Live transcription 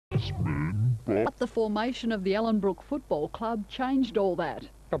But the formation of the Ellenbrook Football Club changed all that.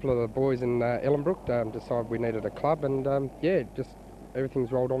 A couple of the boys in Ellenbrook decided we needed a club, and yeah, just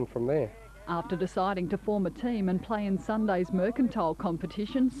everything's rolled on from there. After deciding to form a team and play in Sunday's mercantile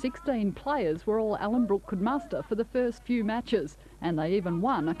competition, 16 players were all Ellenbrook could muster for the first few matches, and they even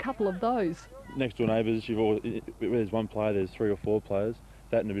won a couple of those. Next door neighbours, where there's one player, there's 3 or 4 players.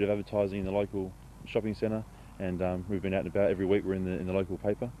 That and a bit of advertising in the local shopping centre, and we've been out and about every week. We're in the local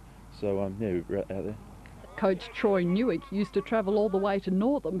paper, so yeah, we're out there. Coach Troy Newick used to travel all the way to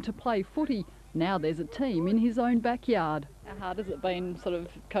Northam to play footy. Now there's a team in his own backyard. How hard has it been sort of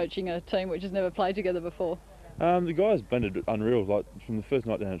coaching a team which has never played together before? The guys blended unreal. Like from the first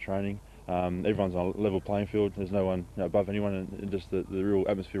night down at training, everyone's on a level playing field. There's no one above anyone, and just the real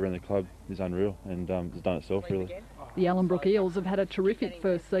atmosphere around the club is unreal, and it's done itself really. The Ellenbrook Eels have had a terrific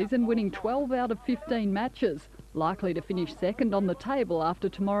first season, winning 12 out of 15 matches. Likely to finish second on the table after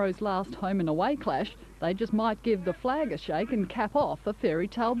tomorrow's last home and away clash, they just might give the flag a shake and cap off a fairy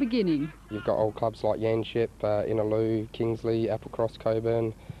tale beginning. You've got old clubs like Yanship, Inaloo, Kingsley, Applecross,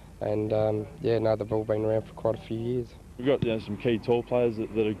 Coburn, and yeah, no, they've all been around for quite a few years. We've got some key tall players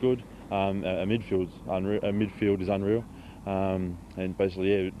that are good. Our midfield is unreal. And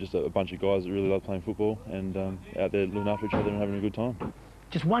basically, yeah, just a bunch of guys that really love playing football and out there looking after each other and having a good time.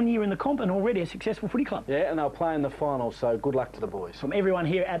 Just 1 year in the comp and already a successful footy club. Yeah, and they'll play in the final, so good luck to the boys. From everyone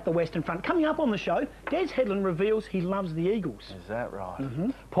here at the Western Front. Coming up on the show, Des Headland reveals he loves the Eagles. Is that right?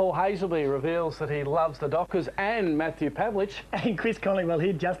 Paul Hazelby reveals that he loves the Dockers, and Matthew Pavlich. And Chris Conley, well,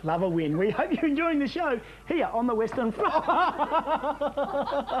 he'd just love a win. We hope you're enjoying the show here on the Western Front.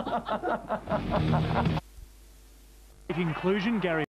 In conclusion, Gary